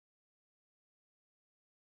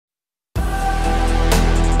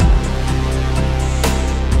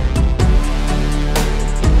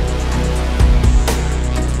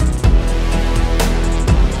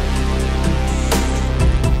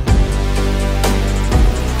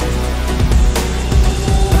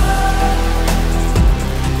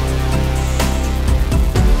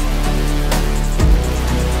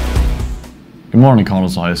morning,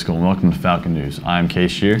 Connellsville High School, and welcome to Falcon News. I'm Case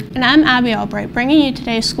Shear. And I'm Abby Albright, bringing you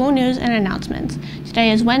today's school news and announcements. Today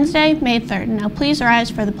is Wednesday, May 3rd. Now please rise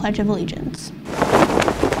for the Pledge of Allegiance.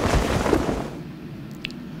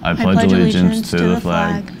 I pledge allegiance to the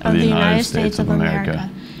flag of the United States of America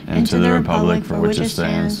and to the republic for which it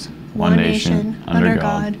stands, one nation, under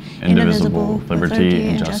God, indivisible, with liberty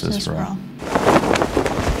and justice for all.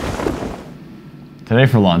 Today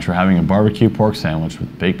for lunch, we're having a barbecue pork sandwich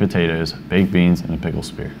with baked potatoes, baked beans, and a pickle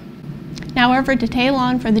spear. Now over to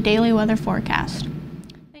Taylon for the daily weather forecast.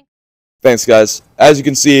 Thanks, guys. As you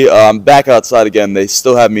can see, I'm back outside again. They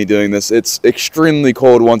still have me doing this. It's extremely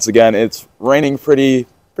cold once again. It's raining pretty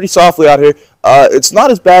softly out here. It's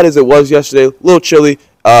not as bad as it was yesterday. A little chilly.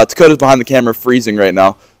 Dakota's behind the camera freezing right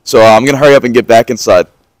now. So I'm going to hurry up and get back inside.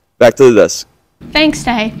 Back to the desk. Thanks,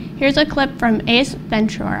 Tay. Here's a clip from Ace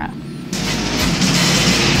Ventura.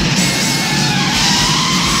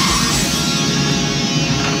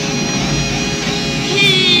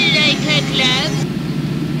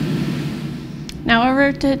 Now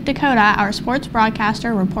over to Dakota, our sports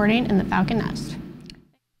broadcaster, reporting in the Falcon Nest.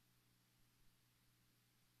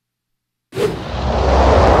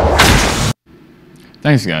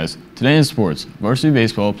 Thanks, guys. Today in sports, varsity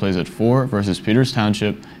baseball plays at 4 versus Peters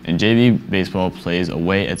Township, and JV baseball plays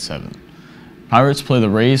away at 7. Pirates play the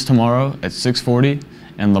Rays tomorrow at 6:40,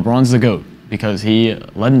 and LeBron's the GOAT because he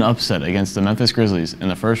led an upset against the Memphis Grizzlies in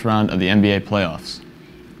the first round of the NBA playoffs.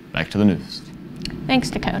 Back to the news. Thanks,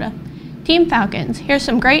 Dakota. Team Falcons, here's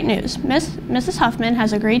some great news. Mrs. Huffman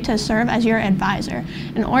has agreed to serve as your advisor.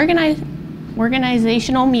 An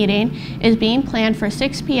organizational meeting is being planned for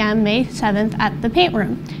 6 p.m. May 7th at the Paint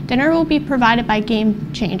Room. Dinner will be provided by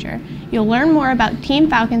Game Changer. You'll learn more about Team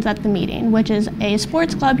Falcons at the meeting, which is a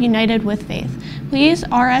sports club united with faith. Please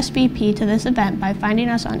RSVP to this event by finding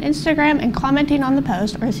us on Instagram and commenting on the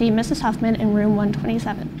post, or see Mrs. Huffman in room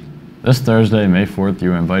 127. This Thursday, May 4th,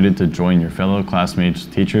 you are invited to join your fellow classmates,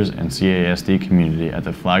 teachers, and CASD community at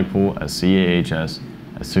the flagpole at CAHS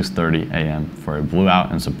at 6:30 a.m. for a blue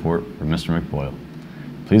out in support for Mr. McBoyle.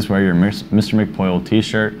 Please wear your Mr. McBoyle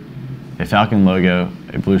t-shirt, a Falcon logo,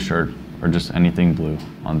 a blue shirt, or just anything blue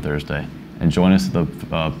on Thursday, and join us at the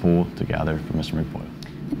pool to gather for Mr. McBoyle.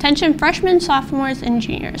 Attention freshmen, sophomores, and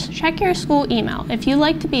juniors. Check your school email if you'd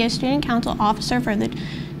like to be a student council officer for the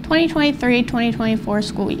 2023-2024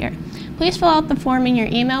 school year. Please fill out the form in your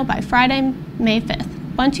email by Friday, May 5th.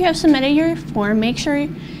 Once you have submitted your form, make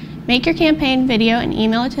your campaign video and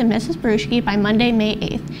email it to Mrs. Bruschke by Monday, May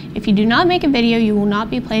 8th. If you do not make a video, you will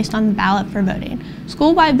not be placed on the ballot for voting.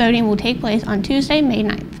 School-wide voting will take place on Tuesday, May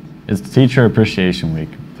 9th. It's Teacher Appreciation Week.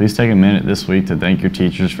 Please take a minute this week to thank your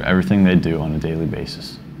teachers for everything they do on a daily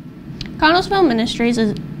basis. Connellsville Ministries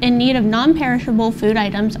is in need of non-perishable food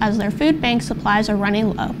items as their food bank supplies are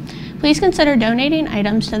running low. Please consider donating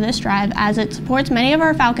items to this drive as it supports many of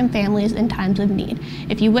our Falcon families in times of need.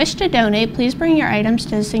 If you wish to donate, please bring your items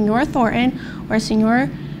to Senor Thornton or Senor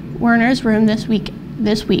Werner's room this week,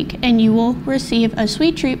 and you will receive a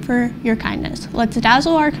sweet treat for your kindness. Let's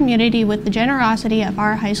dazzle our community with the generosity of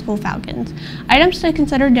our high school Falcons. Items to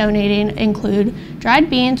consider donating include dried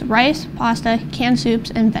beans, rice, pasta, canned soups,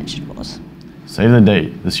 and vegetables. Save the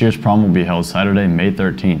date. This year's prom will be held Saturday, May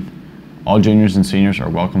 13th. All juniors and seniors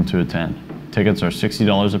are welcome to attend. Tickets are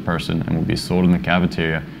 $60 a person and will be sold in the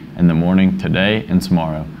cafeteria in the morning today and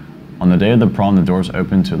tomorrow. On the day of the prom, the doors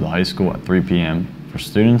open to the high school at 3 p.m. for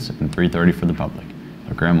students and 3:30 for the public.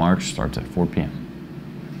 The Grand March starts at 4 p.m.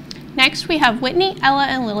 Next, we have Whitney, Ella,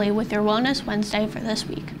 and Lily with your Wellness Wednesday for this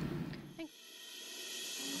week.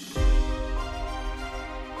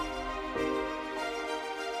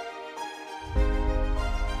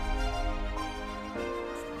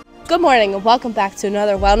 Good morning and welcome back to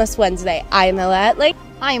another Wellness Wednesday. I am Ella Etley.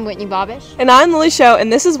 I am Whitney Bobish. And I'm Lily Show,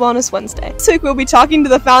 and this is Wellness Wednesday. This week we'll be talking to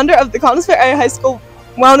the founder of the Connellsville Area High School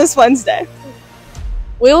Wellness Wednesday.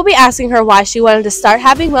 We will be asking her why she wanted to start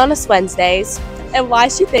having Wellness Wednesdays and why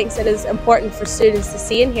she thinks it is important for students to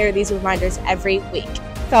see and hear these reminders every week.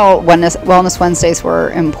 Felt Wellness Wednesdays were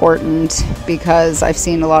important because I've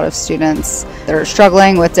seen a lot of students that are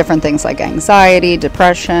struggling with different things like anxiety,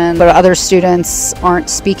 depression, but other students aren't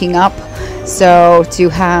speaking up. So to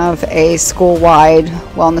have a school-wide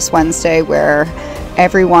Wellness Wednesday where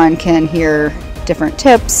everyone can hear different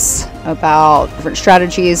tips about different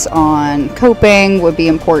strategies on coping would be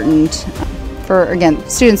important for, again,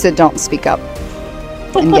 students that don't speak up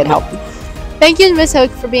and get help. Thank you to Ms.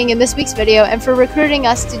 Hoke for being in this week's video and for recruiting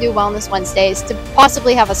us to do Wellness Wednesdays to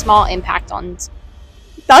possibly have a small impact on.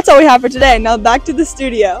 That's all we have for today. Now back to the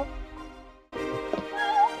studio.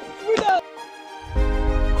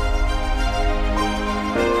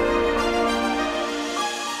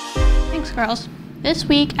 girls. This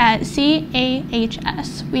week at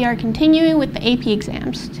CAHS, we are continuing with the AP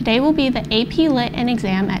exams. Today will be the AP Lit and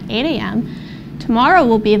exam at 8 a.m. Tomorrow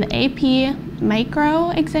will be the AP Micro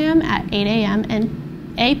exam at 8 a.m. and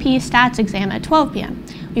AP Stats exam at 12 p.m.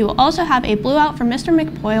 We will also have a Blue Out for Mr.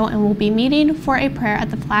 McBoyle and will be meeting for a prayer at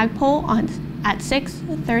the flagpole at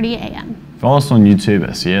 6:30 a.m. Follow us on YouTube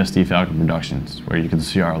at CASD Falcon Productions, where you can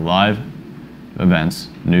see our live events,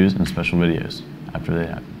 news, and special videos after they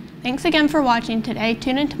happen. Thanks again for watching today.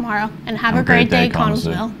 Tune in tomorrow and have a great day,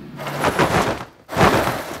 Connellsville.